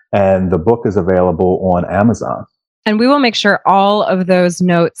zachbauermaster.com. And the book is available on Amazon. And we will make sure all of those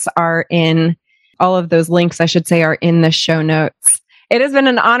notes are in, all of those links, I should say, are in the show notes. It has been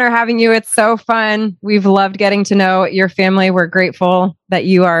an honor having you. It's so fun. We've loved getting to know your family. We're grateful that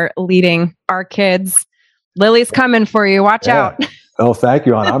you are leading our kids. Lily's coming for you. Watch out. Oh, thank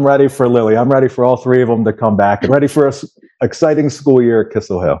you, Anna. I'm ready for Lily. I'm ready for all three of them to come back. I'm ready for an exciting school year at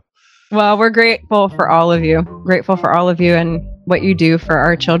Kissel Hill. Well, we're grateful for all of you. Grateful for all of you and what you do for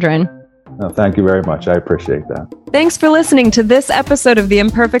our children. Oh, thank you very much. I appreciate that. Thanks for listening to this episode of the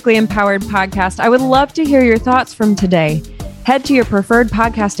Imperfectly Empowered podcast. I would love to hear your thoughts from today. Head to your preferred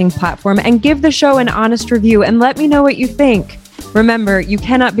podcasting platform and give the show an honest review and let me know what you think. Remember, you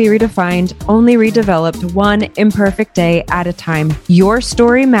cannot be redefined, only redeveloped one imperfect day at a time. Your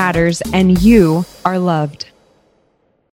story matters and you are loved.